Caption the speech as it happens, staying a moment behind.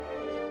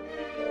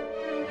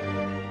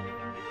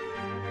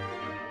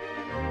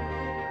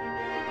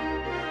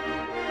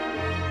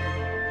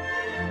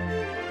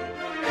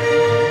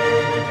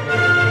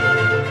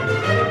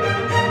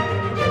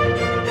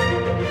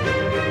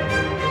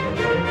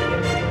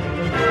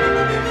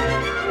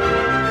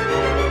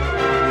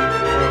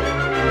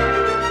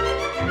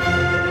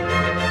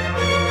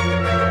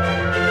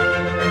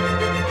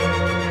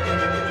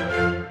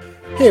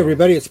Hey,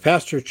 everybody, it's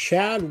Pastor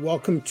Chad.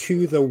 Welcome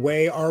to the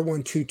Way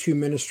R122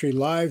 Ministry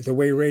Live, the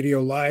Way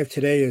Radio Live.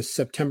 Today is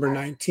September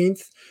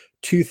 19th,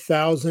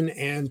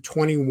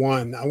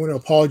 2021. I want to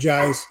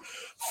apologize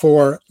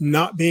for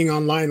not being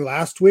online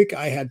last week.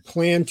 I had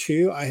planned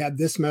to. I had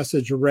this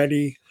message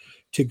ready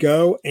to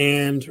go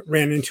and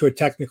ran into a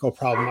technical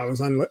problem. I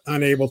was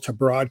unable to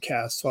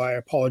broadcast, so I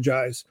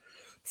apologize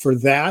for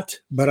that.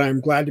 But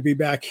I'm glad to be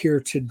back here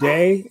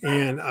today,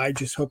 and I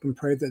just hope and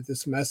pray that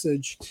this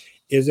message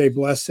is a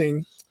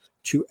blessing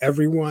to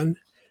everyone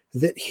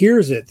that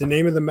hears it. The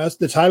name of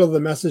the title of the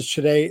message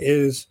today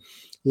is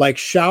Like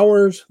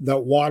Showers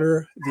That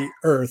Water the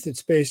Earth.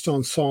 It's based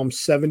on Psalm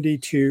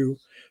 72,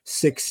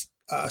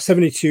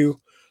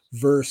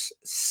 verse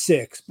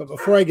 6. But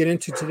before I get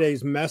into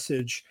today's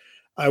message,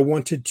 I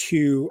wanted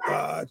to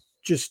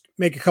just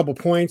make a couple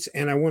points,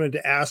 and I wanted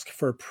to ask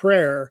for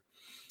prayer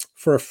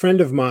for a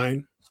friend of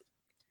mine.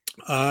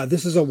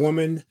 This is a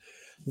woman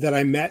that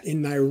I met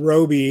in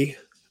Nairobi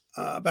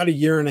about a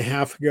year and a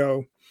half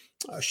ago.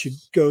 She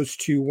goes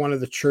to one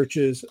of the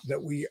churches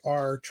that we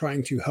are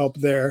trying to help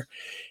there.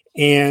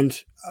 And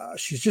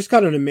she's just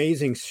got an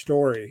amazing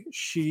story.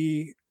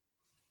 She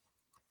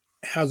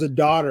has a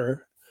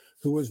daughter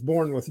who was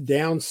born with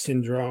Down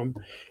syndrome.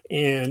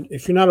 And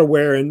if you're not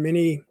aware, in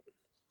many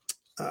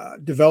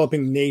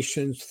developing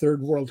nations,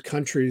 third world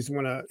countries,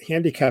 when a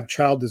handicapped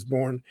child is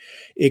born,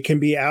 it can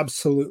be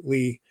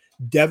absolutely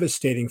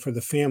devastating for the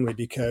family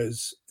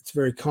because it's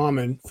very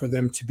common for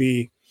them to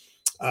be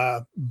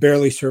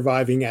barely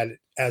surviving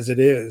as it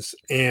is.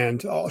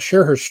 And I'll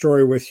share her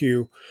story with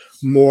you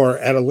more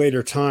at a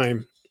later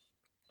time.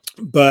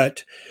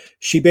 But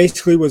she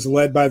basically was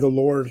led by the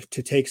Lord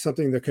to take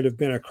something that could have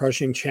been a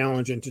crushing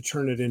challenge and to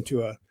turn it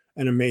into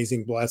an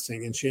amazing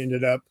blessing. And she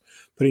ended up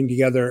putting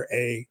together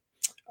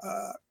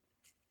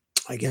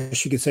I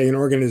guess you could say, an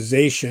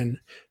organization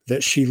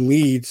that she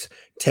leads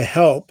to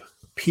help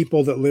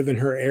people that live in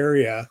her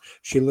area.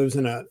 She lives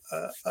in an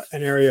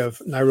area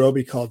of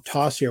Nairobi called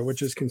Tasia,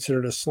 which is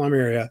considered a slum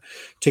area,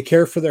 to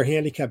care for their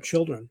handicapped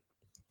children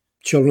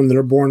that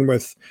are born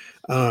with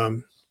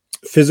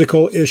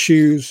physical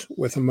issues,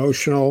 with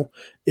emotional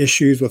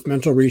issues, with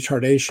mental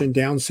retardation,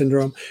 Down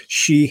syndrome.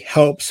 She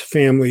helps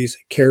families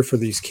care for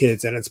these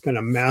kids, and it's been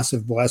a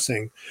massive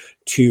blessing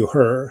to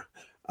her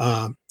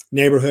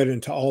neighborhood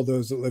and to all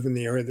those that live in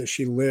the area that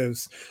she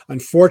lives.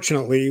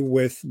 Unfortunately,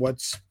 with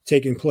what's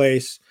taking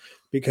place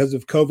because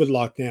of COVID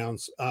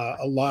lockdowns,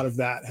 a lot of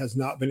that has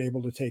not been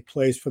able to take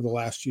place for the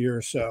last year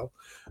or so.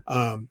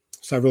 So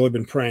I've really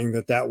been praying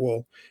that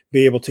will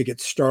be able to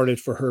get started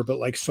for her. But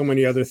like so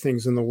many other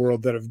things in the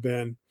world that have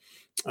been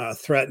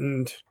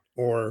threatened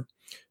or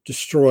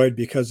destroyed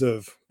because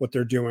of what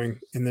they're doing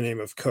in the name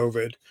of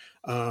COVID,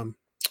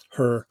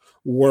 her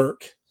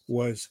work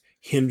was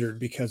hindered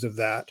because of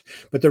that.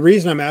 But the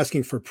reason I'm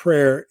asking for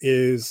prayer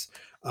is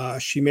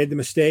she made the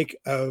mistake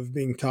of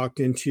being talked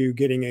into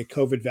getting a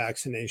COVID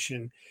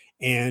vaccination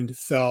and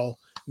fell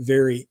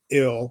very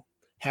ill,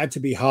 had to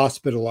be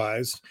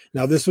hospitalized.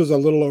 Now, this was a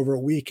little over a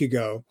week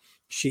ago.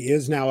 She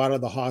is now out of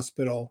the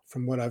hospital.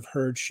 From what I've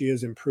heard, she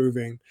is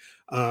improving.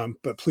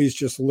 But please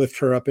just lift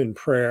her up in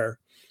prayer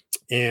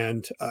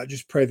and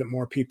just pray that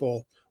more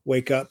people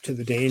wake up to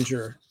the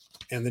danger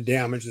and the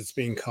damage that's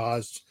being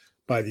caused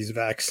by these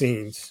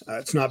vaccines.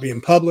 It's not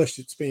being published.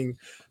 It's being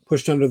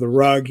pushed under the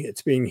rug.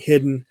 It's being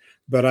hidden.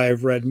 But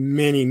I've read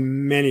many,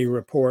 many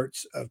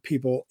reports of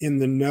people in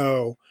the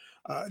know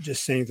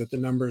just saying that the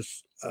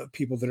numbers of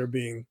people that are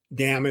being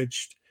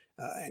damaged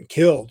and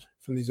killed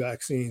from these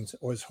vaccines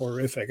was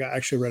horrific. I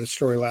actually read a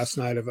story last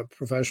night of a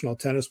professional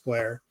tennis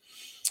player,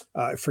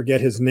 I forget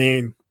his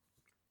name,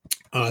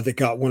 that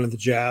got one of the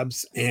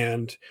jabs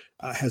and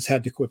has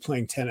had to quit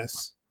playing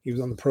tennis. He was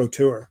on the pro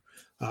tour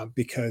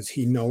because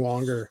he no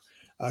longer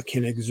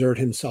can exert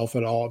himself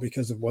at all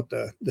because of what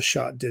the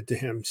shot did to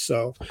him.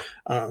 So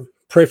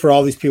pray for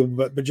all these people,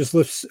 but just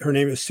lift. Her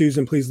name is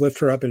Susan. Please lift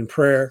her up in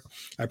prayer.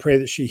 I pray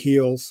that she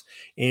heals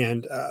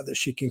and that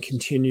she can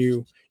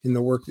continue in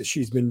the work that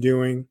she's been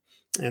doing,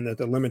 and that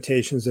the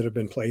limitations that have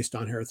been placed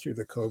on her through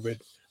the COVID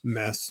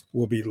mess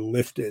will be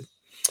lifted.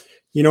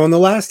 You know, in the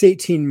last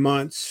 18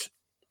 months,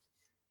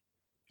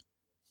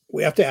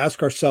 we have to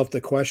ask ourselves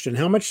the question,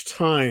 how much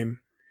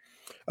time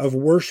of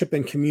worship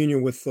and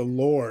communion with the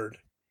Lord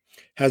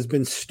has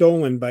been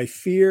stolen by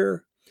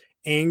fear,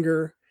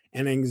 anger,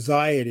 and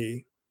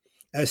anxiety,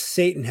 as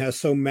Satan has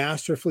so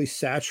masterfully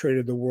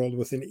saturated the world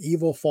with an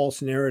evil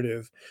false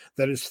narrative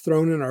that is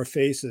thrown in our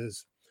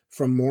faces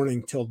from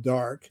morning till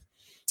dark.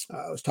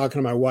 I was talking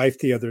to my wife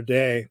the other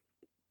day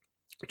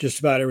just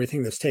about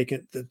everything that's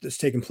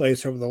taken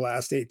place over the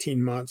last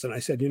 18 months. And I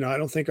said, I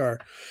don't think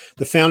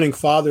the founding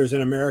fathers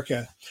in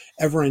America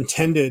ever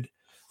intended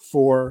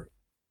for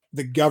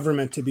the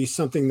government to be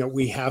something that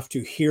we have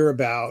to hear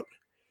about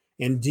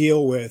and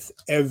deal with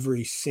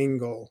every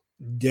single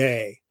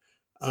day.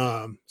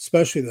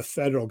 Especially the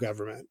federal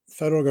government. The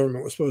federal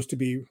government was supposed to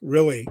be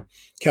really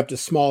kept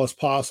as small as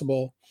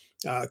possible,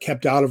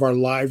 kept out of our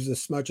lives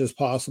as much as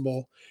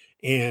possible.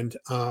 And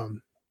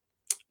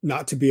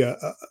not to be a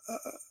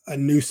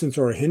nuisance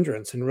or a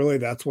hindrance. And really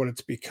that's what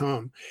it's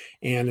become.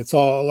 And a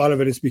lot of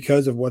it is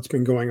because of what's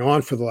been going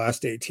on for the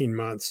last 18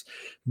 months.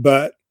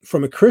 But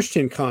from a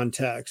Christian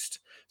context,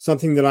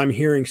 something that I'm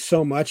hearing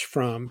so much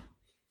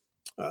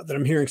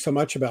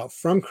about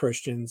from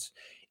Christians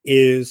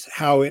is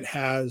how it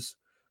has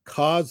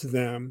caused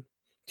them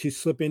to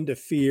slip into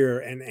fear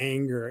and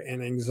anger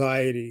and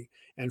anxiety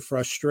and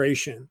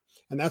frustration.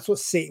 And that's what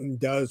Satan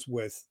does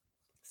with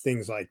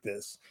things like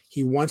this.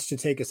 He wants to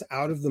take us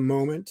out of the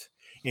moment,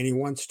 and he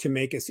wants to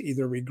make us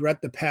either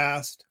regret the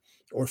past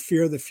or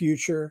fear the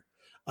future.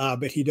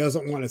 But he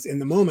doesn't want us in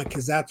the moment,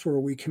 because that's where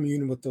we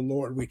commune with the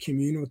Lord. We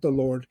commune with the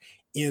Lord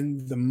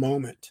in the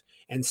moment.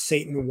 And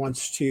Satan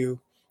wants to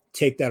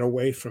take that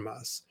away from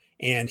us.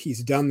 And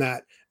he's done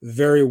that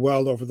very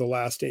well over the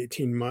last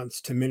 18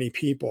 months to many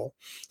people.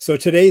 So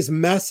today's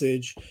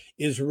message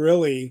is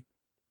really,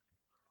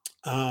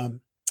 I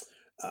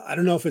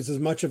don't know if it's as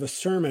much of a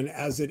sermon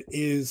as it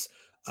is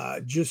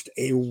just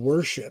a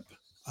worship.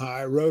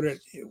 I wrote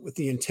it with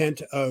the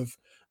intent of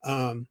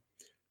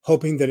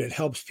hoping that it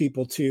helps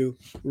people to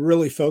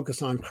really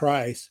focus on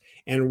Christ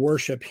and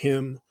worship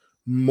him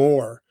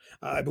more.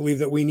 I believe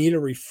that we need a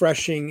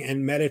refreshing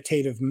and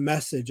meditative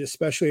message,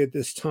 especially at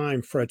this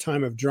time, for a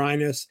time of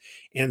dryness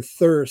and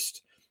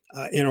thirst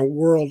in a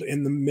world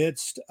in the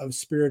midst of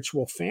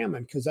spiritual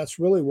famine, because that's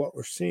really what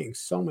we're seeing.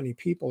 So many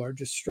people are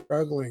just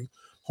struggling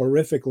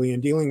horrifically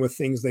and dealing with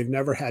things they've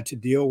never had to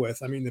deal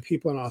with. I mean, the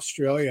people in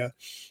Australia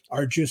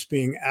are just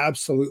being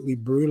absolutely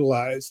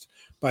brutalized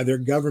by their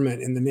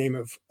government in the name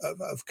of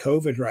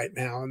COVID right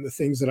now. And the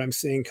things that I'm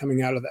seeing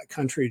coming out of that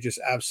country just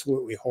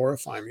absolutely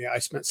horrify me. I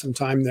spent some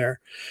time there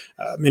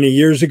many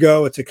years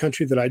ago. It's a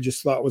country that I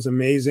just thought was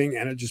amazing.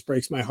 And it just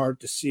breaks my heart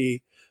to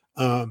see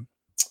how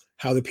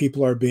the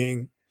people are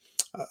being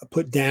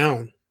put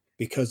down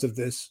because of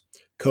this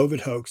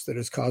COVID hoax that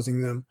is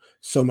causing them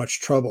so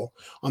much trouble.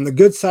 On the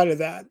good side of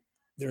that,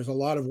 there's a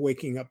lot of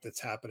waking up that's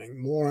happening.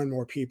 More and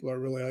more people are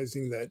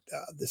realizing that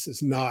this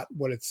is not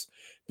what it's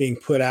being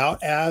put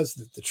out as,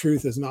 that the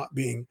truth is not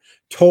being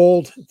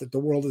told, that the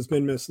world has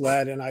been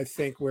misled. And I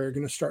think we're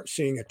going to start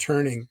seeing a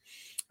turning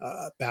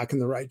back in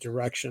the right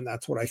direction.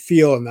 That's what I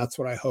feel, and that's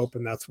what I hope,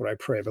 and that's what I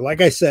pray. But like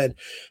I said,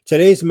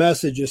 today's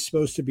message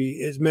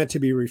is meant to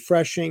be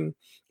refreshing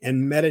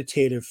and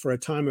meditative for a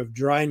time of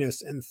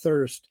dryness and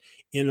thirst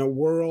in a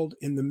world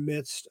in the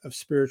midst of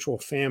spiritual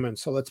famine.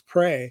 So let's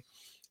pray,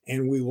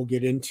 and we will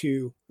get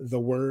into the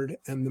word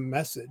and the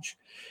message.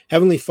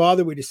 Heavenly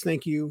Father, we just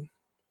thank you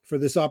for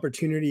this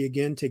opportunity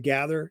again to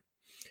gather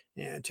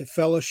and to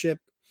fellowship,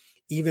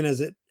 even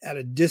as it at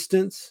a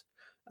distance.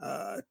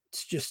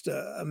 It's just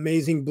an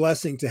amazing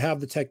blessing to have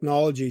the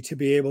technology to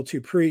be able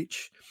to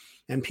preach,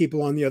 and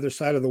people on the other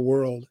side of the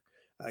world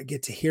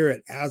get to hear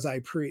it as I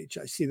preach.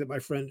 I see that my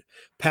friend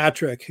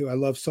Patrick, who I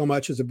love so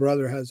much as a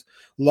brother, has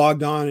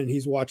logged on, and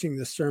he's watching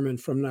this sermon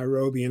from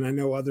Nairobi. And I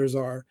know others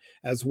are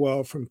as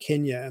well from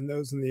Kenya, and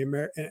those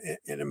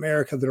in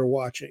America that are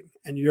watching,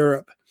 and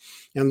Europe.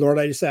 And Lord,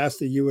 I just ask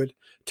that you would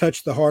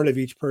touch the heart of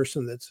each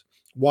person that's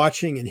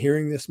watching and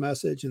hearing this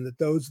message, and that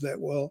those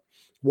that will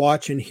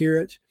watch and hear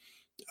it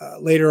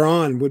later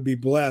on would be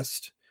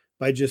blessed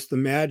by just the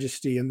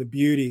majesty and the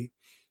beauty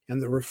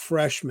and the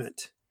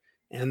refreshment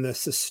and the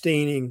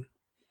sustaining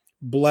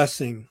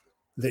blessing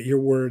that your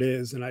word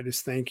is. And I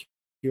just thank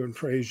you and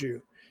praise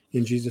you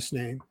in Jesus'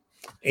 name.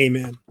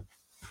 Amen.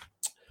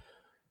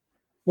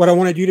 What I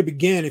want to do to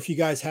begin, if you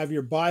guys have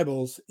your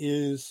Bibles,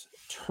 is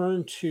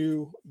turn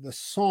to the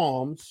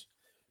Psalms,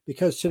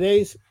 because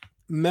today's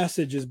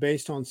message is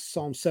based on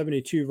Psalm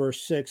 72,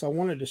 verse 6. I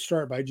wanted to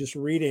start by just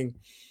reading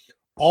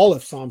all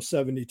of Psalm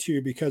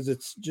 72, because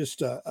it's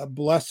just a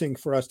blessing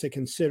for us to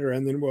consider.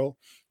 And then we'll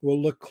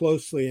look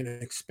closely and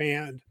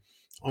expand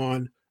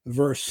on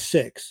verse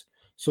 6.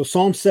 So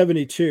Psalm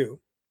 72,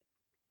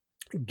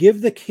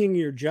 give the king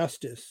your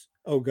justice,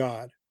 O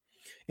God,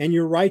 and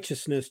your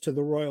righteousness to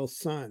the royal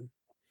son.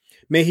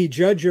 May he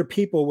judge your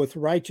people with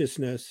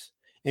righteousness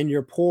and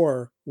your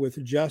poor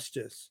with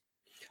justice.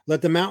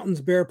 Let the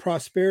mountains bear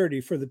prosperity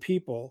for the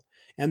people,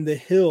 and the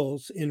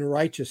hills in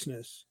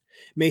righteousness.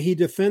 May he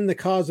defend the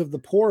cause of the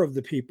poor of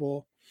the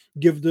people,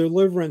 give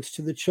deliverance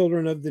to the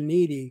children of the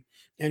needy,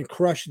 and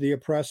crush the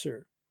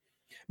oppressor.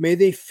 May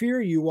they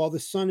fear you while the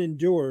sun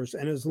endures,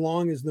 and as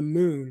long as the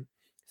moon,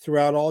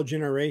 throughout all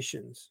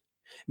generations.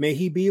 May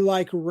he be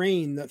like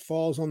rain that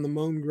falls on the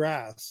mown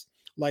grass,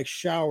 like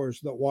showers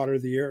that water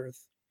the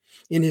earth.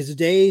 In his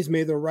days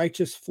may the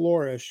righteous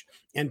flourish,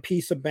 and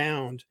peace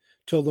abound,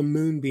 till the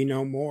moon be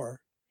no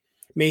more.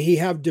 May he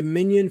have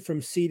dominion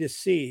from sea to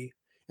sea,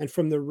 and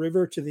from the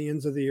river to the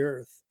ends of the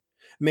earth.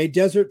 May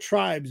desert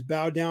tribes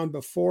bow down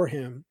before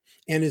him,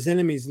 and his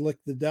enemies lick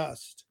the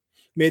dust.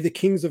 May the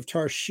kings of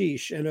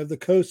Tarshish and of the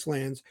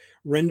coastlands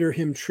render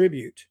him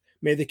tribute.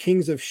 May the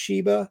kings of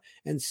Sheba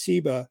and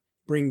Seba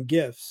bring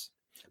gifts.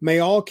 May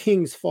all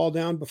kings fall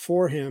down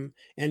before him,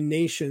 and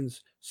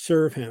nations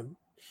serve him.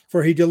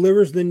 For he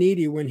delivers the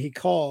needy when he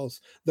calls,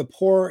 the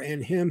poor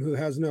and him who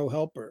has no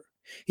helper.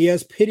 He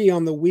has pity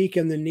on the weak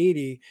and the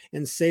needy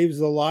and saves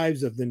the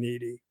lives of the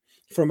needy.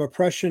 From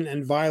oppression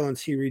and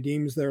violence, he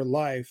redeems their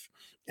life,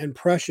 and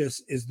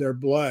precious is their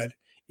blood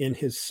in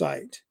his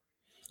sight.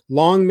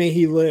 Long may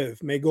he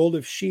live. May gold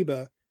of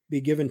Sheba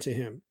be given to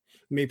him.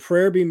 May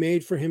prayer be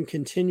made for him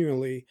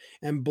continually,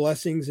 and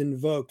blessings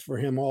invoked for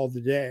him all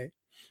the day.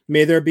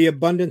 May there be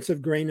abundance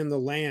of grain in the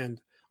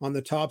land. On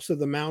the tops of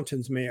the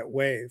mountains may it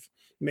wave.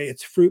 May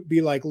its fruit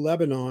be like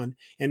Lebanon,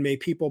 and may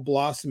people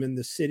blossom in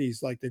the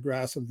cities like the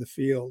grass of the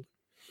field.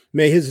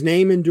 May his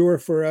name endure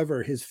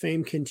forever, his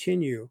fame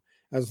continue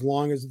as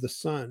long as the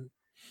sun.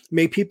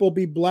 May people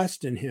be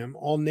blessed in him.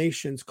 All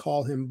nations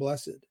call him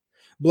blessed.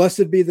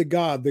 Blessed be the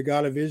God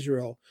of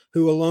Israel,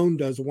 who alone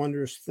does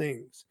wondrous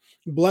things.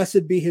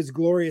 Blessed be his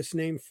glorious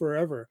name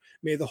forever.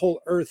 May the whole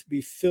earth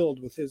be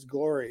filled with his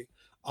glory.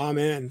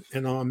 Amen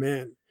and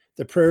amen.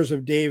 The prayers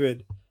of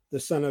David, the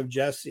son of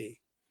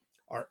Jesse,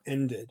 are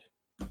ended.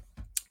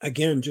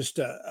 Again, just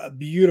a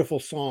beautiful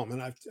psalm,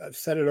 and I've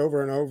said it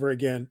over and over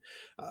again.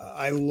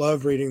 I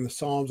love reading the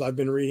Psalms. I've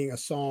been reading a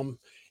psalm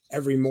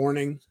every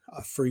morning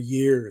for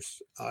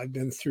years. I've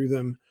been through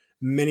them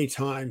many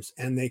times,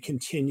 and they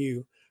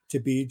continue to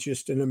be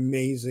just an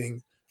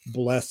amazing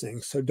blessing.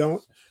 So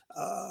don't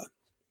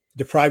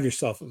deprive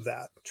yourself of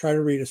that. Try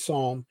to read a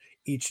psalm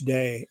each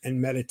day and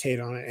meditate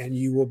on it, and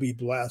you will be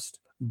blessed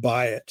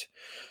by it.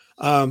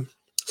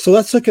 So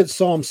let's look at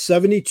Psalm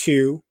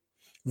 72.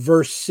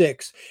 Verse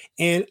 6.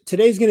 And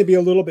today's going to be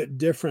a little bit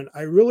different.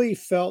 I really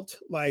felt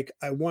like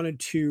I wanted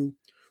to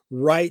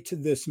write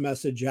this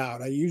message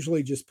out. I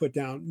usually just put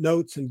down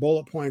notes and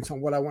bullet points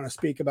on what I want to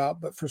speak about,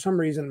 but for some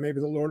reason,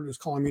 maybe the Lord was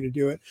calling me to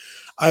do it.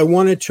 I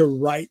wanted to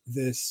write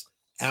this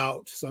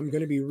out. So I'm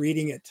going to be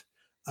reading it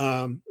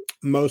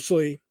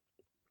mostly.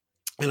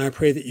 And I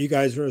pray that you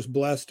guys are as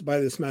blessed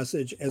by this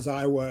message as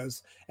I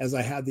was, as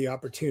I had the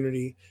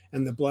opportunity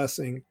and the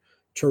blessing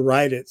to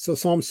write it. So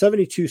Psalm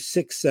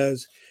 72:6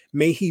 says,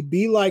 may he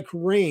be like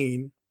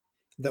rain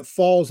that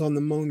falls on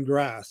the mown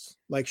grass,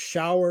 like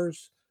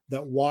showers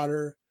that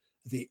water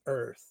the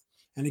earth.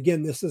 And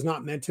again, this is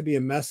not meant to be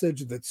a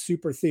message that's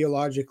super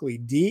theologically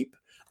deep,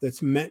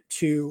 that's meant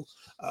to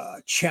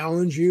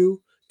challenge you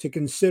to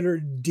consider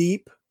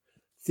deep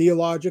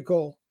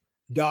theological,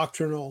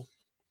 doctrinal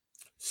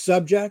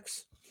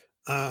subjects.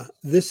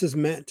 This is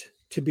meant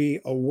to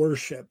be a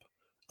worship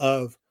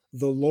of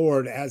the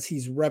Lord as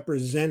he's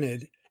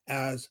represented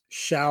as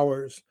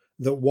showers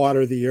that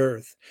water the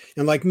earth.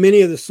 And like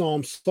many of the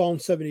Psalms, Psalm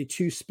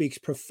 72 speaks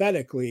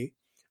prophetically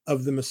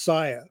of the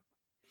Messiah.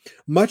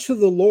 Much of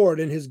the Lord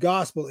and his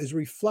gospel is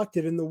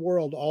reflected in the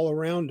world all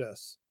around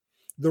us.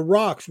 The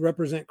rocks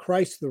represent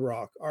Christ the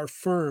rock, our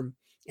firm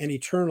and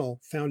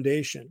eternal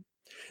foundation.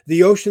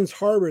 The ocean's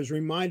harbors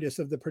remind us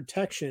of the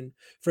protection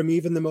from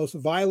even the most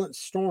violent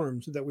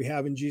storms that we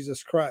have in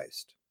Jesus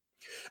Christ.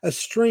 A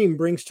stream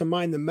brings to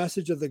mind the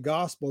message of the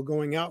gospel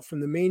going out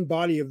from the main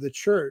body of the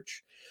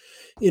church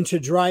into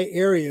dry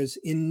areas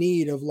in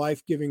need of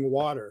life-giving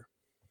water.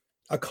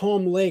 A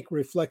calm lake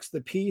reflects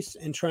the peace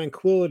and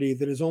tranquility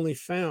that is only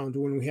found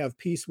when we have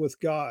peace with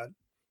God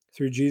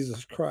through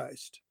Jesus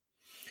Christ.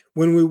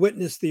 When we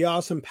witness the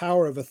awesome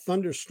power of a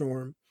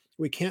thunderstorm,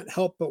 we can't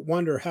help but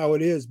wonder how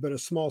it is but a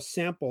small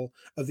sample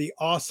of the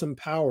awesome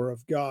power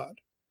of God.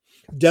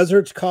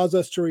 Deserts cause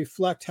us to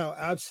reflect how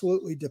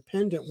absolutely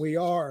dependent we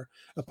are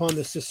upon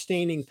the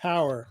sustaining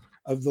power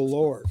of the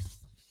Lord.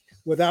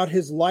 Without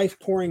his life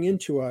pouring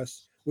into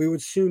us, we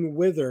would soon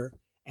wither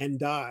and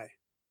die.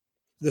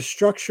 The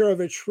structure of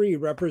a tree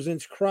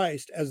represents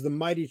Christ as the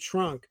mighty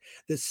trunk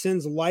that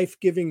sends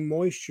life-giving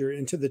moisture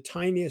into the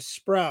tiniest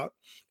sprout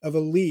of a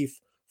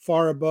leaf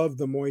far above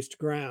the moist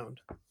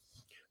ground.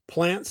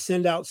 Plants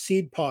send out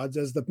seed pods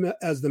as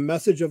the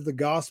message of the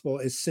gospel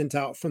is sent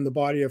out from the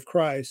body of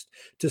Christ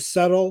to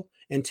settle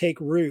and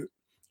take root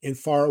in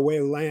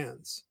faraway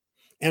lands.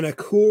 And a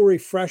cool,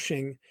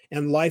 refreshing,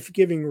 and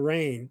life-giving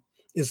rain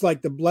is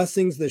like the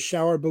blessings that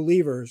shower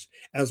believers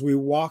as we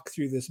walk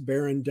through this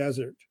barren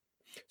desert.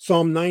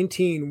 Psalm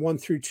 19,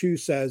 1-2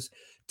 says,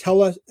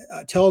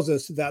 tells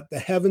us that the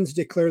heavens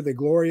declare the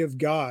glory of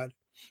God,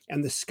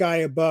 and the sky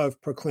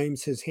above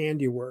proclaims his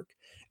handiwork.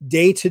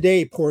 Day to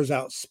day pours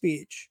out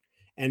speech,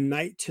 and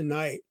night to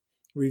night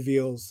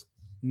reveals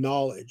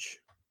knowledge.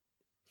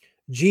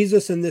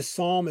 Jesus in this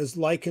psalm is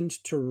likened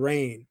to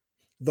rain,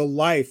 the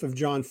life of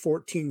John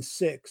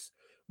 14:6,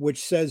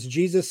 which says,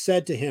 Jesus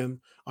said to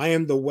him, I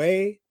am the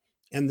way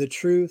and the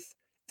truth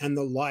and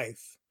the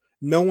life.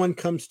 No one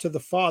comes to the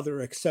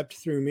Father except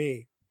through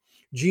me.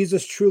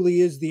 Jesus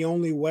truly is the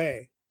only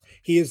way.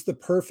 He is the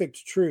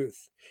perfect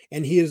truth,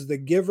 and he is the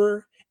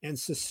giver and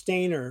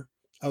sustainer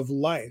of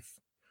life.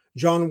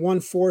 John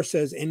 1:4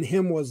 says, in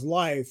him was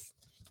life,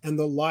 and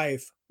the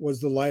life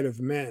was the light of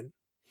men.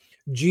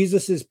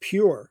 Jesus is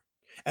pure.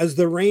 As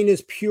the rain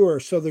is pure,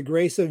 so the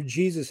grace of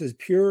Jesus is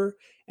pure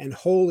and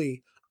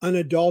holy,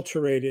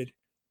 unadulterated,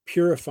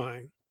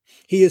 purifying.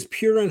 He is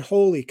pure and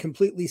holy,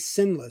 completely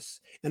sinless,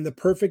 and the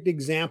perfect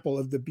example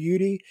of the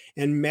beauty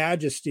and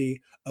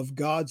majesty of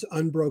God's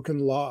unbroken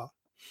law.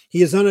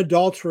 He is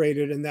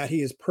unadulterated in that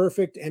he is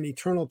perfect and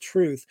eternal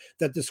truth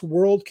that this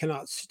world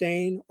cannot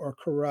stain or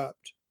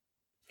corrupt.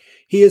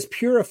 He is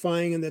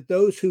purifying in that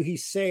those who he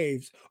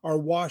saves are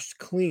washed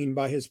clean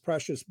by his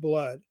precious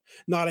blood.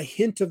 Not a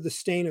hint of the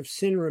stain of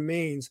sin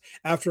remains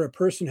after a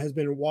person has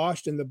been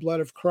washed in the blood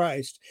of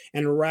Christ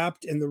and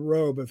wrapped in the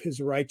robe of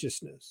his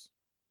righteousness.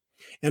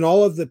 And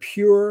all of the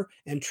pure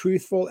and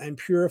truthful and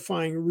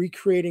purifying,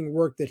 recreating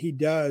work that he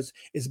does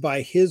is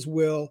by his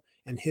will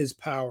and his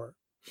power.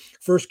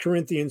 1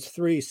 Corinthians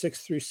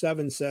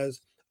 3:6-7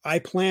 says, I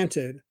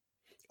planted,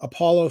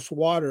 Apollos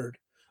watered,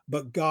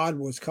 but God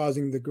was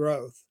causing the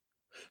growth.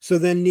 So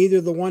then neither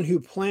the one who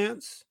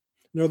plants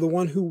nor the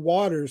one who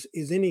waters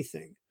is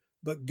anything,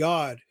 but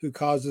God who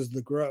causes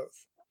the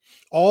growth.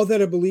 All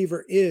that a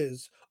believer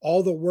is,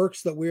 all the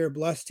works that we are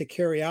blessed to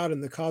carry out in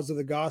the cause of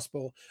the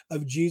gospel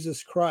of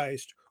Jesus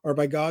Christ are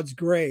by God's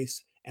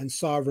grace and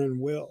sovereign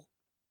will.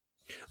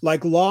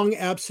 Like long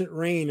absent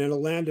rain in a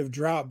land of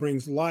drought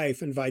brings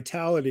life and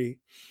vitality,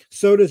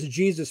 so does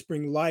Jesus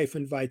bring life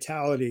and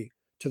vitality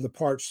to the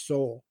parched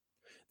soul.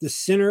 The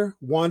sinner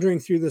wandering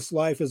through this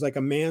life is like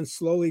a man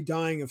slowly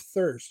dying of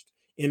thirst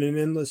in an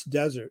endless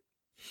desert.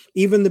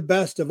 Even the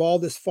best of all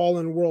this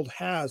fallen world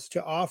has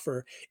to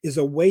offer is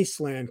a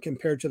wasteland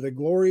compared to the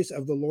glories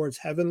of the Lord's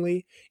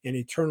heavenly and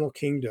eternal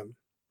kingdom.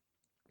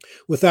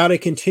 Without a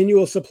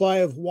continual supply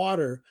of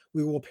water,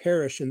 we will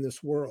perish in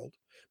this world.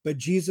 But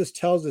Jesus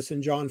tells us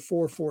in John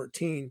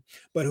 4:14,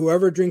 but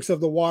whoever drinks of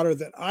the water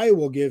that I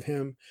will give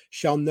him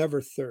shall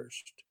never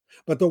thirst.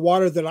 But the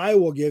water that I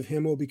will give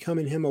him will become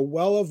in him a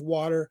well of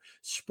water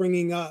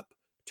springing up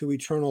to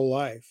eternal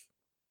life.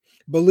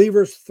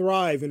 Believers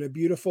thrive in a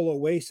beautiful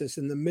oasis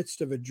in the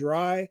midst of a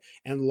dry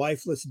and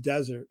lifeless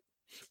desert.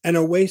 An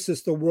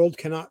oasis the world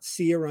cannot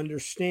see or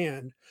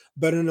understand,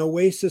 but an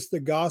oasis the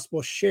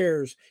gospel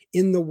shares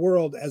in the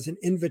world as an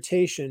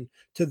invitation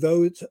to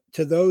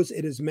those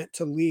it is meant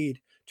to lead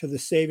to the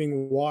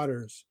saving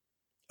waters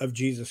of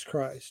Jesus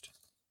Christ.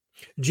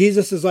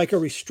 Jesus is like a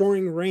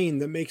restoring rain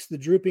that makes the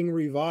drooping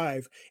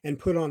revive and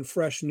put on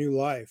fresh new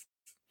life.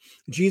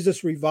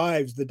 Jesus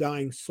revives the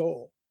dying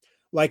soul.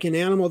 Like an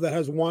animal that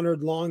has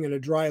wandered long in a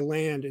dry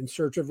land in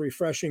search of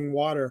refreshing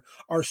water,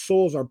 our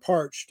souls are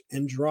parched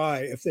and dry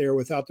if they are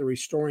without the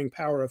restoring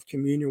power of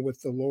communion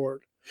with the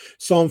Lord.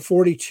 Psalm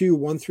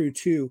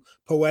 42:1-2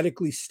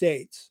 poetically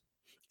states,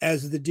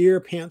 as the deer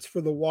pants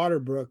for the water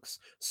brooks,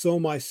 so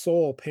my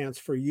soul pants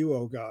for you,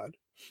 O God.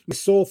 My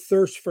soul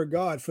thirsts for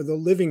God, for the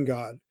living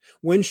God.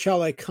 When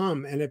shall I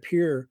come and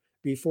appear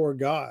before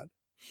God?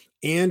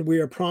 And we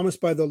are promised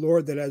by the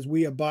Lord that as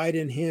we abide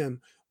in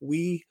him,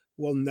 we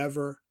will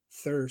never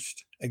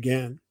thirst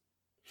again.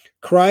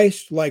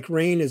 Christ, like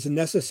rain, is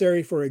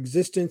necessary for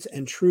existence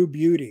and true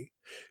beauty.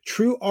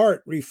 True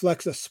art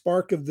reflects a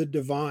spark of the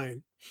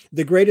divine.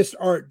 The greatest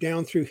art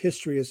down through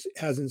history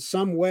has in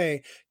some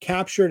way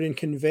captured and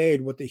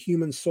conveyed what the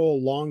human soul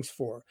longs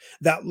for.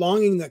 That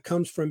longing that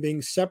comes from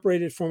being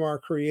separated from our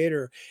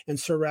Creator and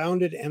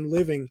surrounded and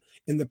living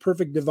in the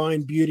perfect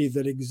divine beauty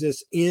that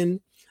exists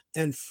in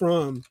and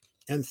from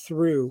and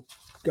through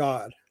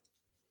God.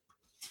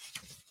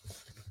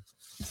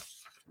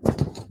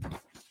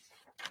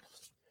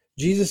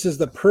 Jesus is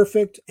the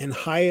perfect and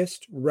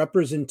highest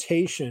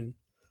representation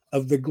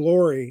of the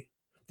glory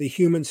the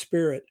human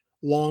spirit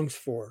longs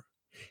for.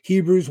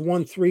 Hebrews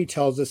 1:3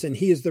 tells us, and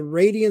he is the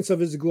radiance of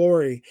his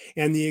glory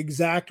and the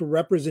exact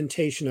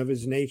representation of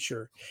his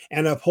nature,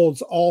 and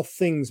upholds all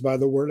things by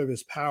the word of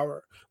his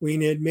power.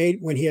 When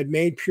he had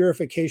made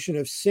purification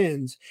of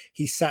sins,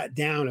 he sat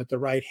down at the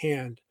right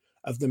hand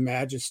of the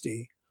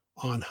majesty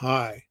on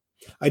high.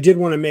 I did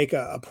want to make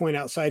a point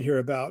outside here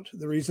about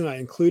the reason I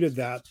included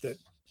that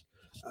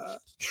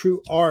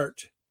true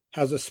art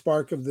has a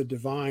spark of the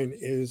divine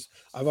is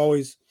I've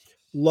always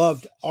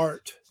loved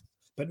art,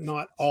 but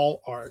not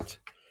all art.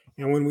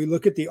 And when we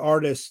look at the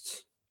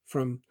artists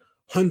from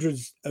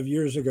hundreds of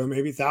years ago,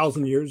 maybe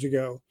 1,000 years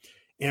ago,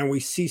 and we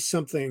see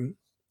something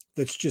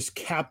that's just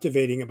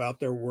captivating about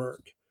their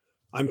work,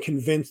 I'm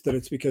convinced that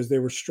it's because they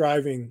were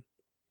striving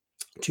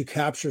to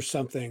capture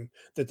something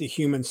that the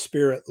human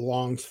spirit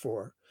longs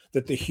for,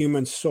 that the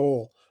human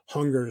soul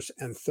hungers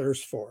and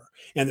thirsts for.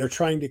 And they're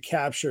trying to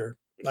capture,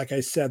 like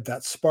I said,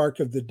 that spark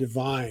of the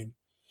divine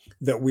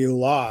that we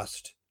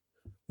lost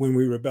when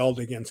we rebelled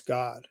against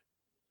God.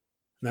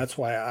 And that's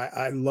why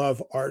I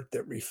love art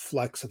that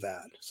reflects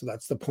that. So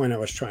that's the point I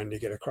was trying to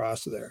get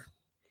across there.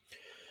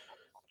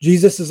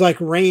 Jesus is like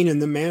rain in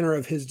the manner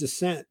of his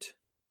descent.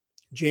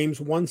 James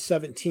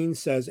 1:17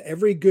 says,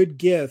 every good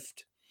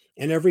gift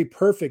and every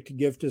perfect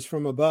gift is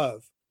from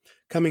above,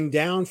 coming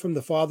down from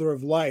the Father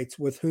of lights,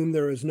 with whom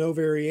there is no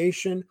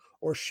variation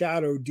or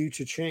shadow due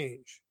to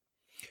change.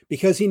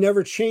 Because he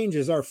never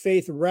changes, our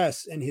faith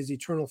rests in his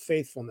eternal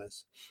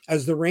faithfulness.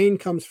 As the rain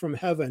comes from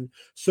heaven,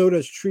 so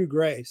does true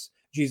grace,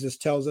 Jesus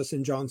tells us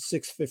in John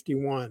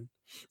 6:51.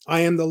 I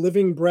am the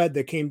living bread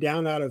that came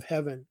down out of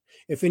heaven.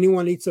 If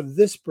anyone eats of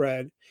this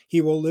bread, he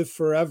will live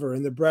forever.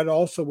 And the bread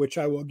also which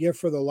I will give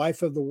for the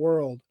life of the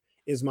world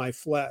is my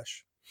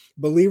flesh.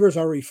 Believers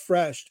are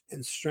refreshed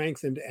and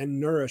strengthened and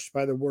nourished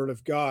by the word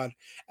of God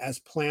as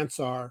plants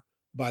are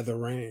by the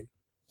rain.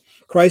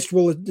 Christ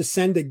will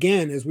descend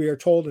again, as we are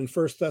told in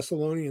 1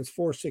 Thessalonians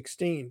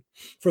 4:16.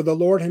 For the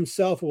Lord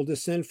himself will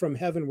descend from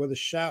heaven with a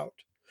shout,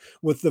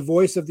 with the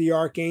voice of the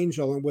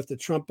archangel, and with the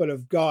trumpet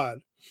of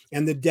God,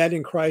 and the dead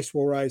in Christ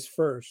will rise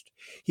first.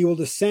 He will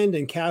descend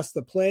and cast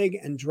the plague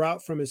and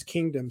drought from his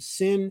kingdom.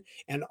 Sin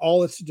and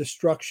all its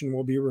destruction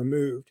will be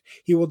removed.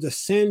 He will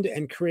descend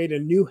and create a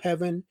new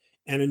heaven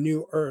and a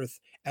new earth,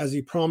 as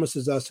he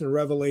promises us in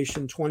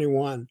Revelation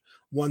 21,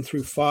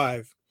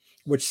 1-5,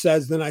 which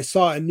says, Then I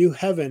saw a new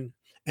heaven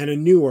and a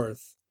new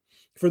earth.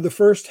 For the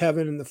first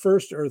heaven and the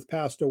first earth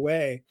passed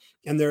away,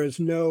 and there is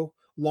no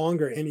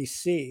longer any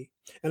sea.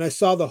 And I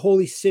saw the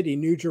holy city,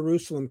 New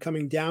Jerusalem,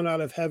 coming down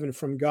out of heaven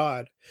from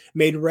God,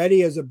 made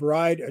ready as a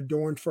bride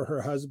adorned for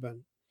her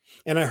husband.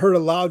 And I heard a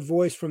loud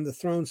voice from the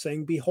throne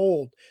saying,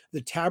 Behold,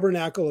 the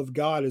tabernacle of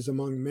God is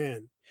among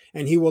men,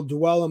 and he will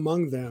dwell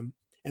among them,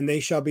 and they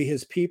shall be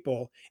his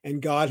people,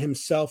 and God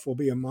himself will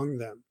be among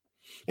them.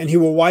 And he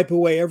will wipe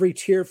away every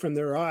tear from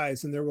their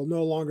eyes, and there will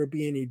no longer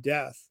be any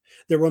death.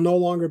 There will no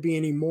longer be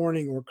any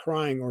mourning or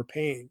crying or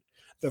pain.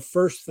 The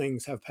first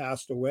things have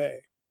passed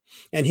away.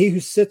 And he who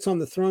sits on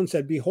the throne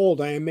said,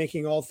 Behold, I am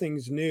making all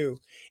things new.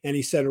 And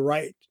he said,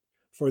 Write,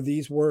 for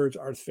these words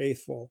are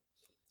faithful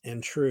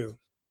and true.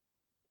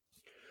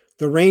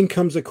 The rain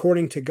comes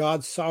according to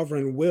God's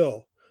sovereign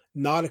will,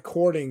 not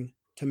according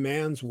to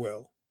man's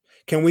will.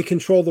 Can we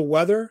control the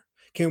weather?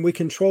 Can we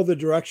control the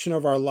direction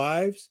of our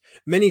lives?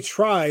 Many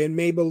try and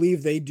may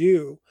believe they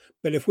do,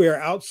 but if we are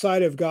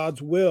outside of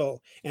God's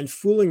will and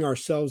fooling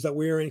ourselves that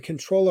we are in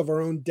control of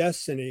our own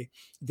destiny,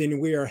 then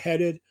we are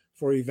headed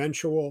for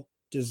eventual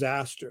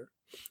disaster.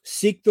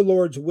 Seek the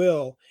Lord's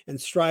will and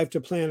strive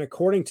to plan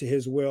according to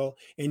his will,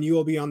 and you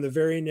will be on the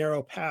very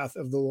narrow path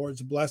of the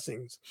Lord's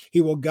blessings.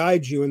 He will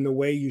guide you in the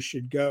way you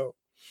should go.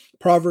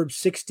 Proverbs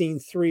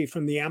 16:3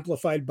 from the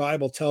Amplified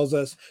Bible tells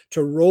us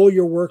to roll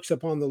your works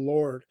upon the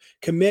Lord,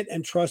 commit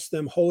and trust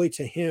them wholly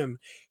to him.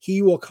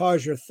 He will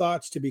cause your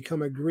thoughts to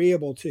become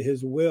agreeable to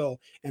his will,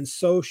 and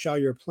so shall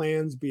your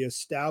plans be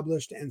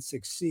established and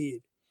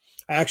succeed.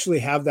 I actually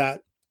have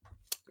that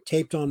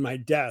taped on my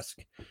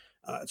desk.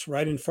 It's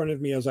right in front of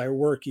me as I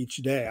work each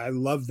day. I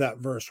love that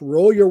verse.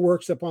 Roll your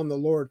works upon the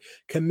Lord,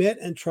 commit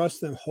and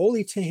trust them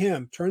wholly to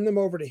him, turn them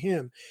over to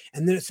him.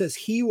 And then it says,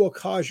 he will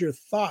cause your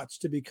thoughts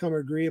to become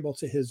agreeable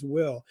to his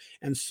will,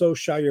 and so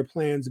shall your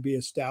plans be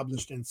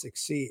established and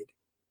succeed.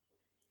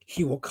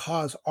 He will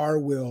cause our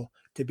will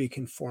to be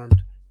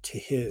conformed to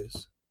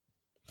his.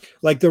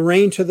 Like the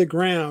rain to the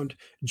ground,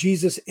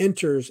 Jesus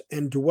enters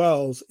and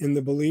dwells in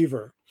the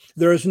believer.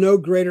 There is no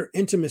greater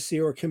intimacy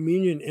or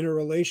communion in a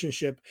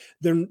relationship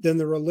than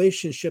the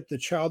relationship the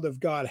child of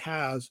God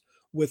has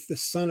with the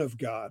Son of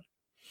God.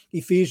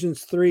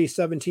 Ephesians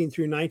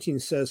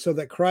 3:17-19 says, So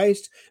that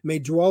Christ may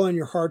dwell in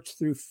your hearts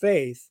through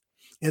faith,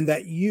 and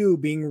that you,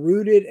 being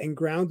rooted and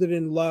grounded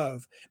in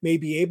love, may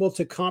be able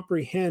to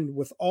comprehend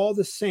with all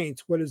the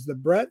saints what is the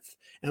breadth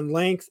and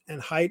length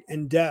and height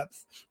and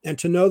depth, and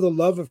to know the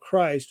love of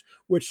Christ,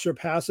 which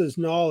surpasses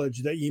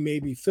knowledge, that ye may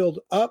be filled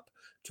up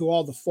to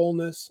all the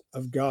fullness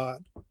of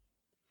God.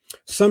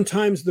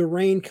 Sometimes the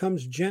rain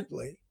comes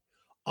gently,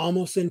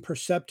 almost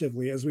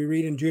imperceptibly, as we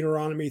read in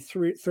Deuteronomy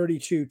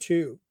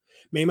 32:2.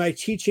 May my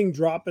teaching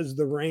drop as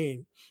the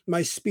rain,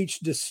 my speech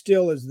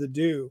distill as the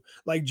dew,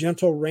 like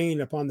gentle rain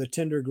upon the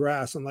tender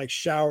grass and like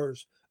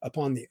showers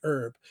upon the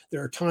herb.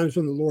 There are times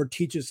when the Lord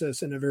teaches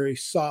us in a very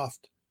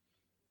soft,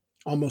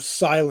 almost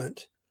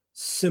silent,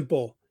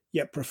 simple,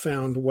 yet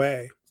profound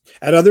way.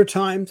 At other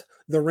times,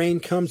 the rain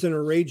comes in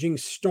a raging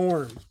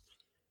storm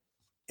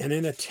and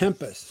in a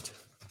tempest.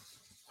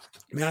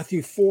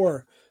 Matthew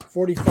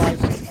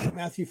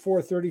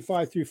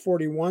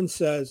 4:35-41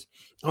 says,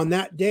 On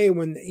that day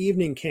when the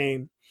evening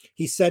came,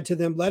 he said to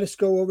them, Let us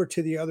go over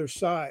to the other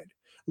side.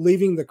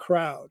 Leaving the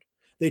crowd,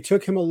 they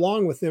took him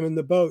along with them in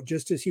the boat,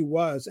 just as he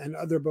was, and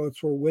other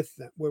boats were with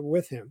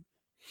him.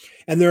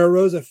 And there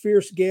arose a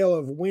fierce gale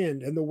of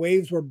wind, and the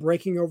waves were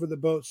breaking over the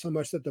boat so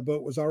much that the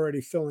boat was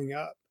already filling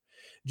up.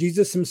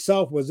 Jesus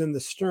himself was in the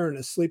stern,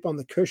 asleep on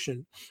the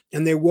cushion,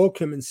 and they woke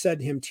him and said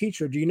to him,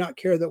 Teacher, do you not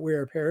care that we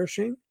are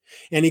perishing?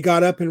 And he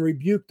got up and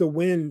rebuked the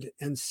wind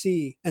and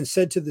sea, and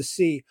said to the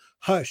sea,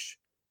 Hush,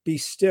 be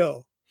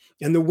still.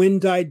 And the wind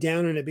died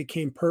down, and it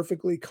became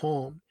perfectly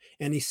calm.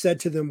 And he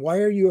said to them, Why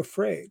are you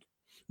afraid?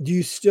 Do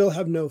you still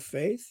have no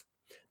faith?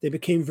 They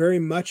became very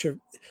much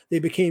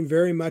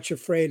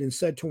afraid and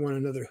said to one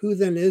another, Who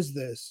then is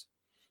this,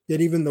 that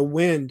even the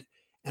wind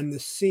and the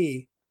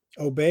sea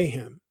obey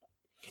him?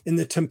 In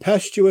the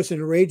tempestuous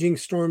and raging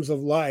storms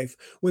of life,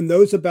 when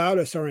those about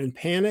us are in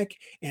panic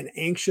and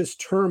anxious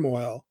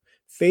turmoil,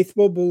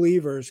 faithful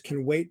believers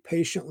can wait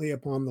patiently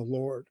upon the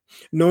Lord,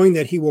 knowing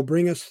that he will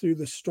bring us through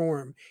the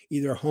storm,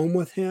 either home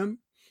with him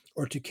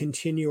or to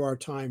continue our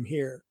time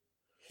here.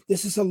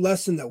 This is a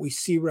lesson that we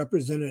see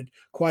represented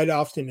quite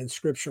often in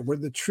Scripture, where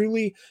the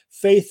truly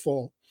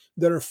faithful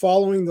that are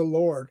following the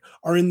Lord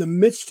are in the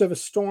midst of a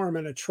storm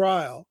and a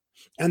trial,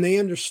 And they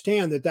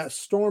understand that that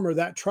storm or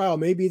that trial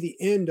may be the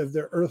end of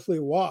their earthly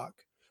walk,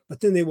 but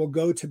then they will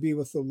go to be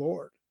with the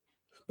Lord.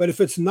 But if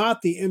it's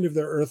not the end of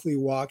their earthly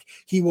walk,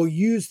 he will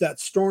use that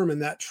storm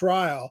and that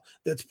trial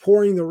that's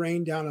pouring the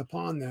rain down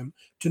upon them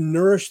to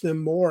nourish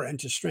them more and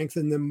to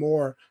strengthen them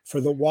more for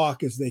the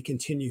walk as they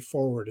continue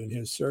forward in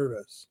his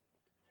service.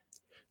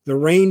 The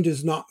rain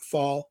does not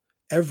fall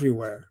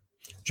everywhere.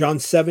 John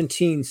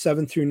 17,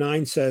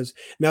 7-9 says,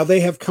 "Now they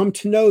have come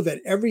to know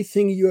that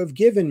everything you have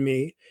given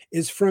me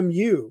is from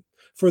you.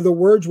 For the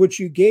words which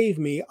you gave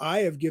me, I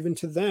have given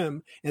to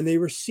them, and they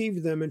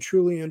received them and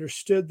truly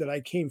understood that I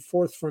came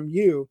forth from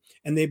you,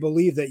 and they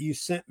believe that you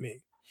sent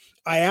me.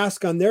 I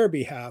ask on their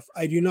behalf.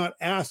 I do not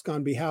ask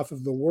on behalf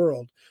of the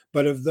world,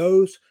 but of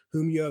those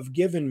whom you have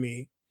given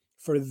me,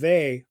 for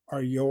they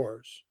are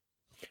yours."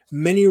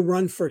 Many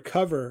run for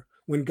cover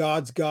when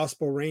God's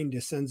gospel rain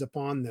descends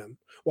upon them,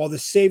 while the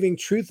saving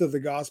truth of the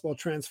gospel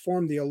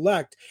transforms the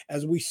elect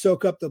as we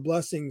soak up the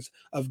blessings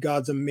of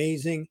God's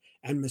amazing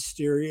and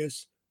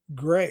mysterious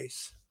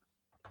grace.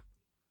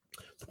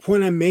 The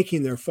point I'm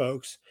making there,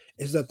 folks,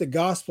 is that the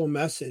gospel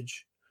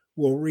message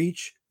will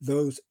reach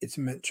those it's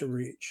meant to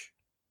reach.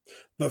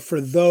 But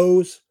for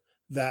those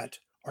that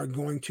are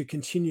going to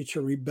continue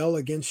to rebel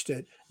against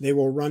it, they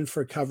will run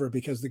for cover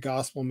because the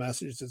gospel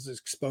message is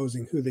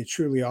exposing who they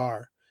truly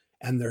are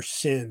and their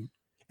sin,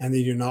 and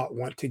they do not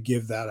want to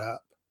give that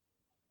up.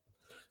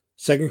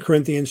 2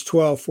 Corinthians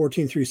 12,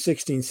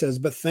 14-16 says,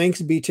 "But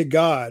thanks be to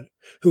God,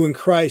 who in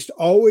Christ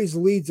always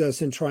leads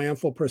us in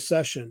triumphal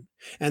procession,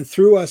 and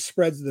through us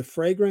spreads the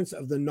fragrance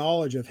of the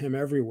knowledge of him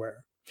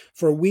everywhere.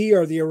 For we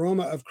are the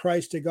aroma of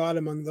Christ to God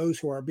among those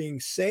who are being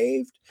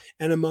saved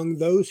and among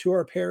those who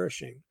are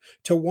perishing.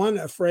 To one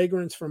a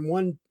fragrance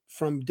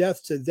from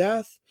death to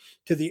death,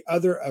 to the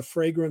other a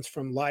fragrance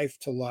from life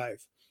to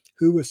life."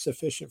 Who was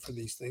sufficient for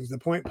these things? The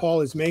point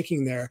Paul is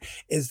making there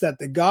is that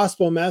the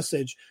gospel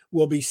message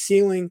will be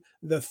sealing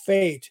the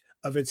fate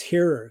of its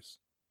hearers,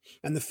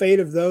 and the fate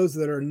of those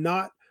that are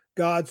not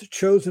God's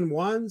chosen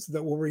ones,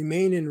 that will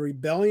remain in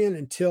rebellion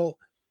until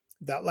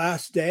that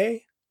last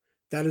day.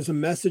 That is a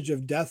message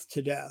of death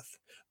to death,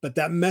 but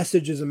that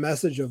message is a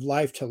message of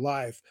life to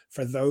life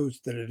for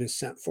those that it is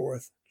sent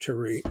forth to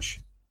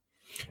reach.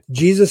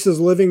 Jesus'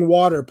 living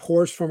water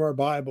pours from our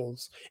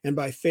Bibles, and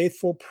by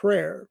faithful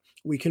prayer,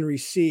 we can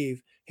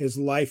receive his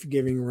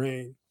life-giving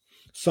rain.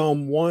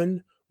 Psalm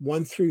 1,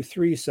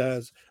 1-3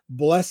 says,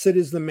 "Blessed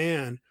is the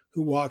man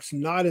who walks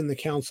not in the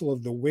counsel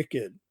of the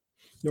wicked,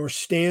 nor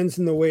stands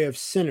in the way of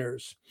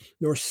sinners,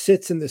 nor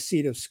sits in the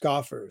seat of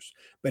scoffers,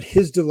 but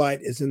his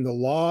delight is in the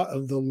law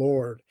of the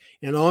Lord,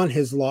 and on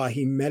his law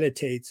he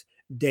meditates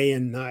day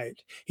and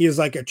night. He is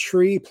like a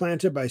tree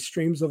planted by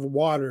streams of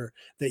water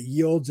that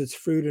yields its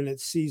fruit in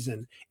its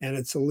season, and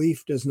its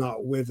leaf does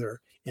not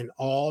wither. In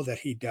all that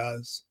he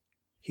does,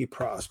 he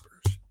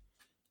prospers."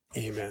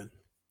 Amen.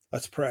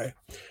 Let's pray.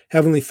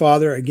 Heavenly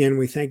Father, again,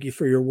 we thank you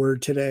for your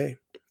word today.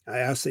 I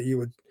ask that you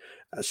would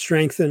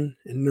strengthen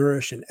and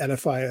nourish and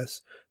edify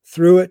us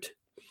through it,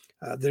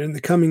 that in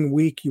the coming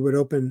week you would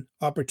open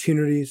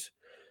opportunities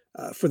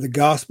for the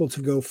gospel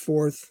to go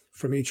forth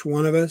from each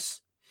one of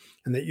us,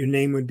 and that your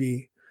name would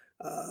be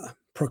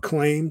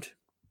proclaimed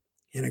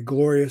in a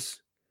glorious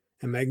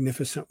and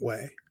magnificent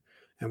way.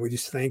 And we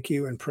just thank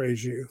you and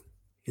praise you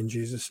in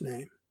Jesus'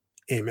 name.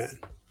 Amen.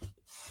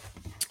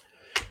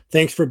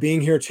 Thanks for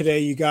being here today,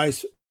 you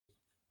guys.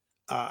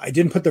 I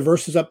didn't put the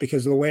verses up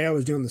because of the way I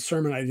was doing the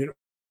sermon. I didn't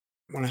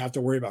want to have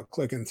to worry about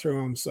clicking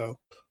through them. So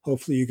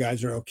hopefully you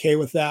guys are okay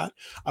with that.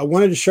 I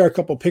wanted to share a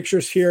couple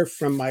pictures here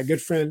from my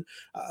good friend,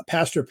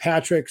 Pastor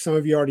Patrick. Some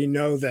of you already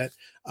know that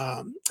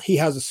he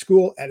has a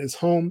school at his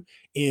home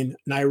in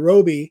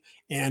Nairobi,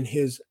 and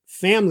his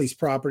family's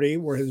property,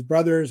 where his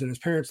brothers and his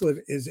parents live,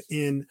 is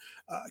in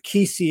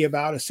Kisii,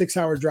 about a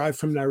 6-hour drive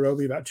from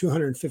Nairobi, about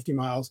 250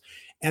 miles.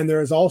 And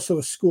there is also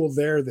a school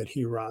there that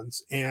he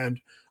runs. And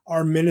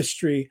our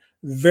ministry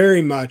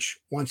very much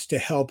wants to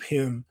help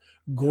him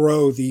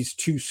grow these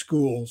two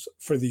schools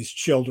for these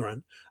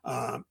children.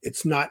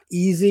 It's not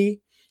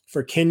easy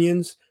for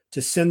Kenyans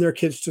to send their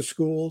kids to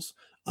schools.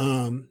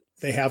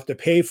 They have to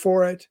pay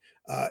for it.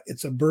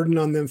 It's a burden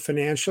on them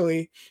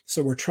financially.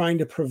 So we're trying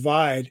to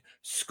provide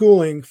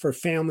schooling for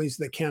families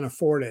that can't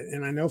afford it.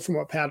 And I know from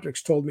what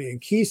Patrick's told me in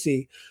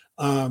Kisii,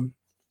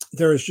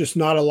 there is just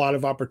not a lot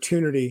of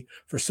opportunity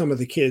for some of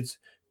the kids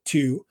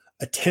to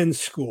attend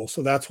school.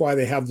 So that's why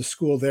they have the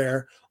school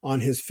there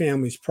on his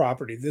family's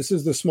property. This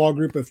is the small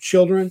group of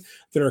children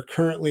that are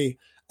currently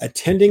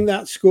attending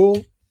that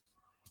school.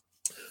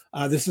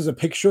 This is a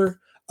picture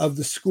of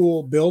the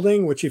school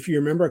building, which, if you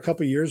remember, a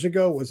couple of years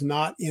ago was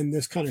not in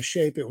this kind of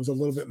shape. It was a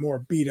little bit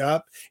more beat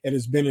up. It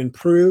has been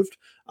improved.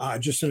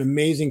 Just an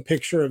amazing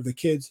picture of the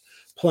kids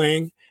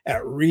playing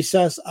at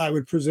recess, I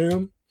would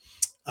presume.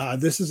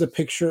 This is a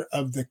picture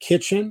of the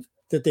kitchen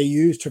that they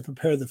use to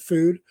prepare the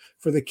food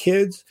for the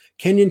kids.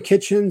 Kenyan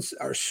kitchens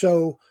are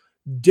so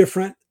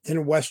different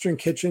than Western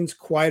kitchens.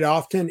 Quite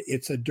often,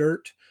 it's a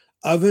dirt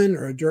oven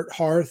or a dirt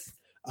hearth,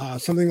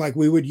 something like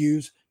we would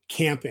use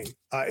camping.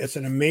 It's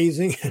an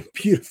amazing and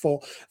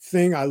beautiful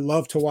thing. I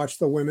love to watch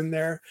the women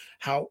there,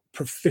 how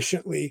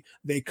proficiently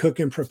they cook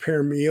and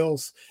prepare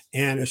meals.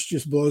 And it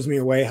just blows me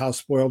away how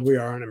spoiled we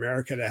are in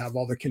America to have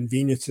all the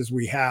conveniences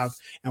we have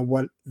and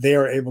what they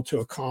are able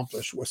to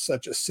accomplish with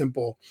such a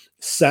simple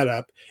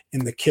setup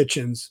in the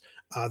kitchens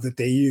that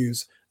they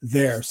use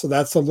there. So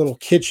that's a little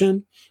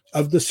kitchen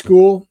of the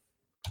school.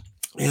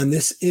 And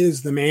this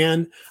is the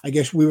man, I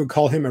guess we would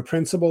call him a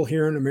principal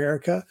here in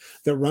America,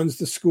 that runs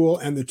the school,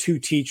 and the two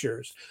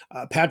teachers.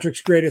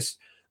 Patrick's greatest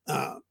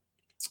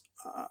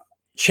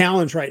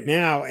challenge right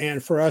now,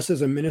 and for us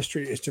as a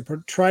ministry, is to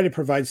try to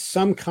provide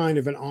some kind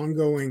of an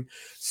ongoing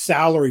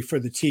salary for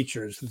the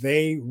teachers.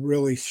 They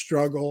really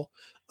struggle.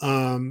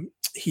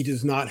 He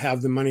does not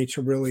have the money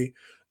to really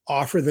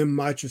offer them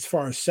much as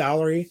far as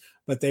salary,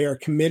 but they are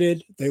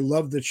committed. They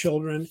love the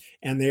children,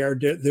 and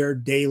they're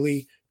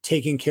daily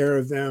taking care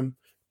of them,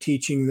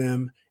 teaching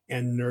them,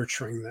 and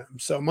nurturing them.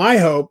 So my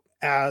hope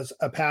as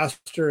a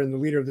pastor and the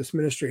leader of this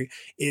ministry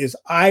is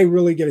I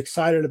really get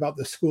excited about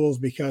the schools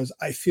because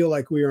I feel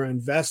like we are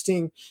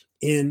investing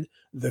in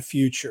the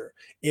future.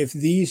 If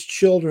these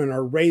children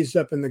are raised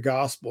up in the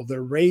gospel,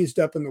 they're raised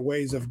up in the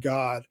ways of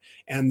God,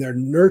 and they're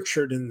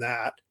nurtured in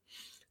that,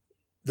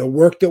 the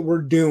work that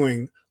we're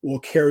doing will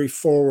carry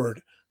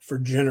forward for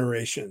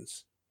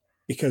generations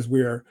because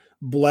we are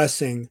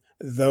blessing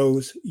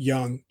those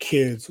young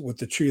kids with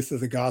the truth of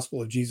the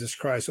gospel of Jesus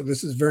Christ. So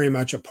this is very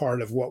much a part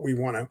of what we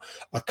want to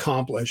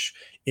accomplish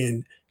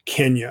in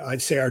Kenya.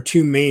 I'd say our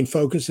two main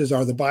focuses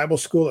are the Bible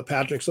school at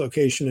Patrick's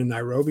location in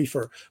Nairobi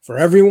for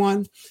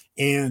everyone,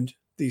 and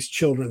these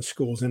children's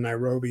schools in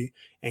Nairobi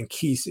and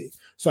Kisii.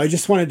 So I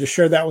just wanted to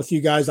share that with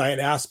you guys. I had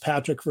asked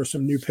Patrick for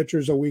some new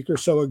pictures a week or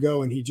so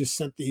ago, and he just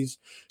sent these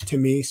to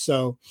me.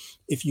 So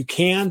if you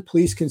can,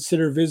 please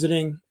consider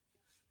visiting.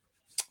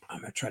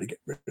 I'm going to try to get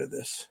rid of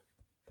this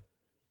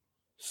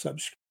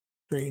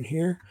subscreen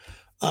here.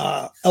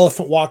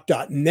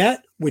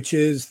 Elephantwalk.net, which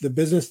is the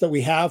business that we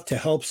have to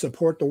help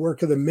support the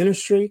work of the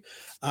ministry.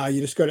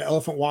 You just go to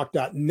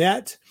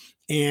elephantwalk.net,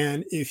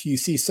 and if you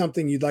see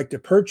something you'd like to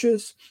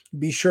purchase,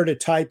 be sure to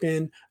type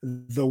in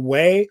The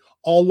Way,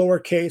 all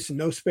lowercase,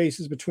 no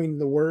spaces between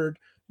the words,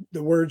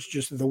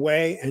 just The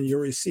Way, and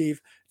you'll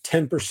receive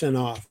 10%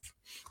 off.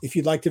 If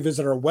you'd like to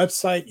visit our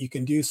website, you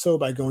can do so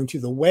by going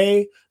to The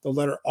Way, the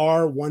letter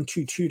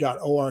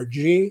R122.org.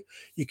 You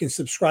can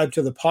subscribe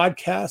to the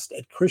podcast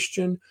at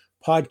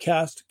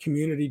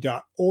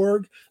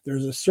christianpodcastcommunity.org.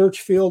 There's a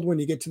search field when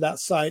you get to that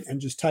site, and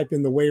just type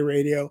in The Way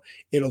Radio.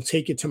 It'll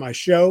take you to my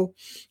show.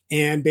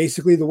 And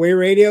basically, The Way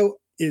Radio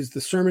is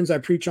the sermons I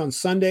preach on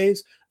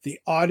Sundays, the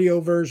audio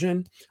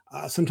version.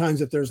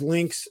 Sometimes if there's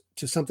links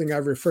to something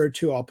I've referred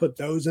to, I'll put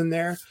those in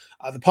there.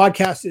 The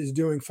podcast is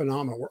doing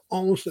phenomenal. We're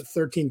almost at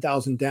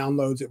 13,000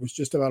 downloads. It was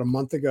just about a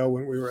month ago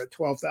when we were at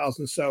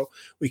 12,000. So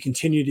we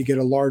continue to get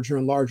a larger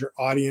and larger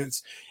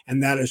audience.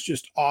 And that is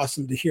just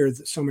awesome to hear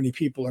that so many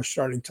people are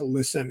starting to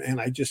listen.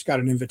 And I just got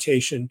an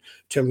invitation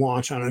to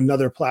launch on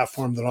another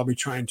platform that I'll be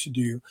trying to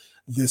do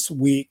this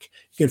week.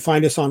 You can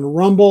find us on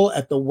Rumble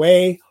at The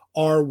Way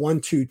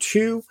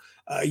R122.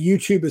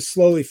 YouTube is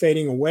slowly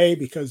fading away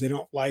because they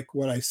don't like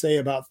what I say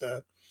about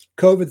the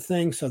COVID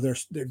thing. So they're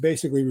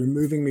basically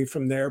removing me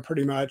from there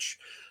pretty much.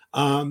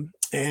 And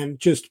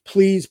just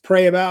please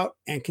pray about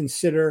and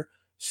consider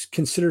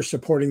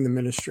supporting the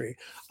ministry.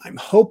 I'm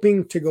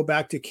hoping to go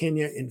back to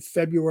Kenya in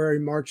February,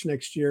 March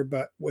next year,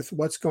 but with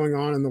what's going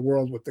on in the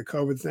world with the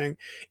COVID thing,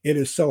 it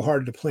is so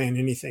hard to plan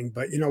anything.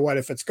 But you know what?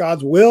 If it's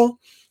God's will,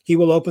 he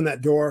will open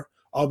that door.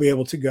 I'll be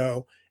able to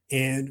go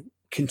and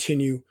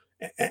continue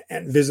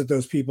and visit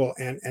those people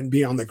and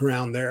be on the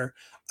ground there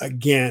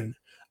again.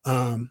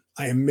 I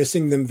am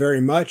missing them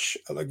very much.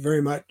 I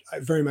very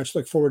much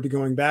look forward to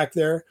going back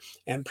there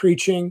and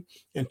preaching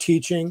and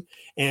teaching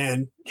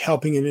and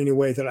helping in any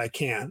way that I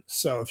can.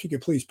 So if you could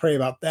please pray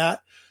about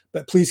that,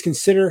 but please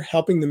consider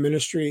helping the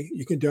ministry.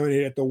 You can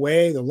donate at The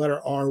Way, the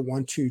letter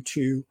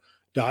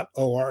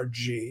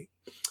R122.org.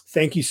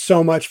 Thank you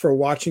so much for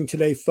watching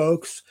today,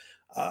 folks.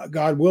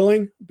 God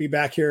willing, be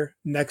back here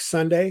next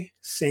Sunday,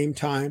 same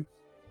time,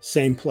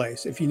 same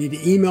place. If you need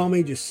to email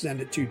me, just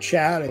send it to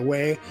Chad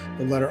Away,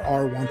 the letter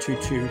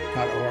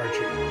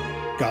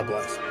R122.org. God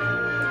bless.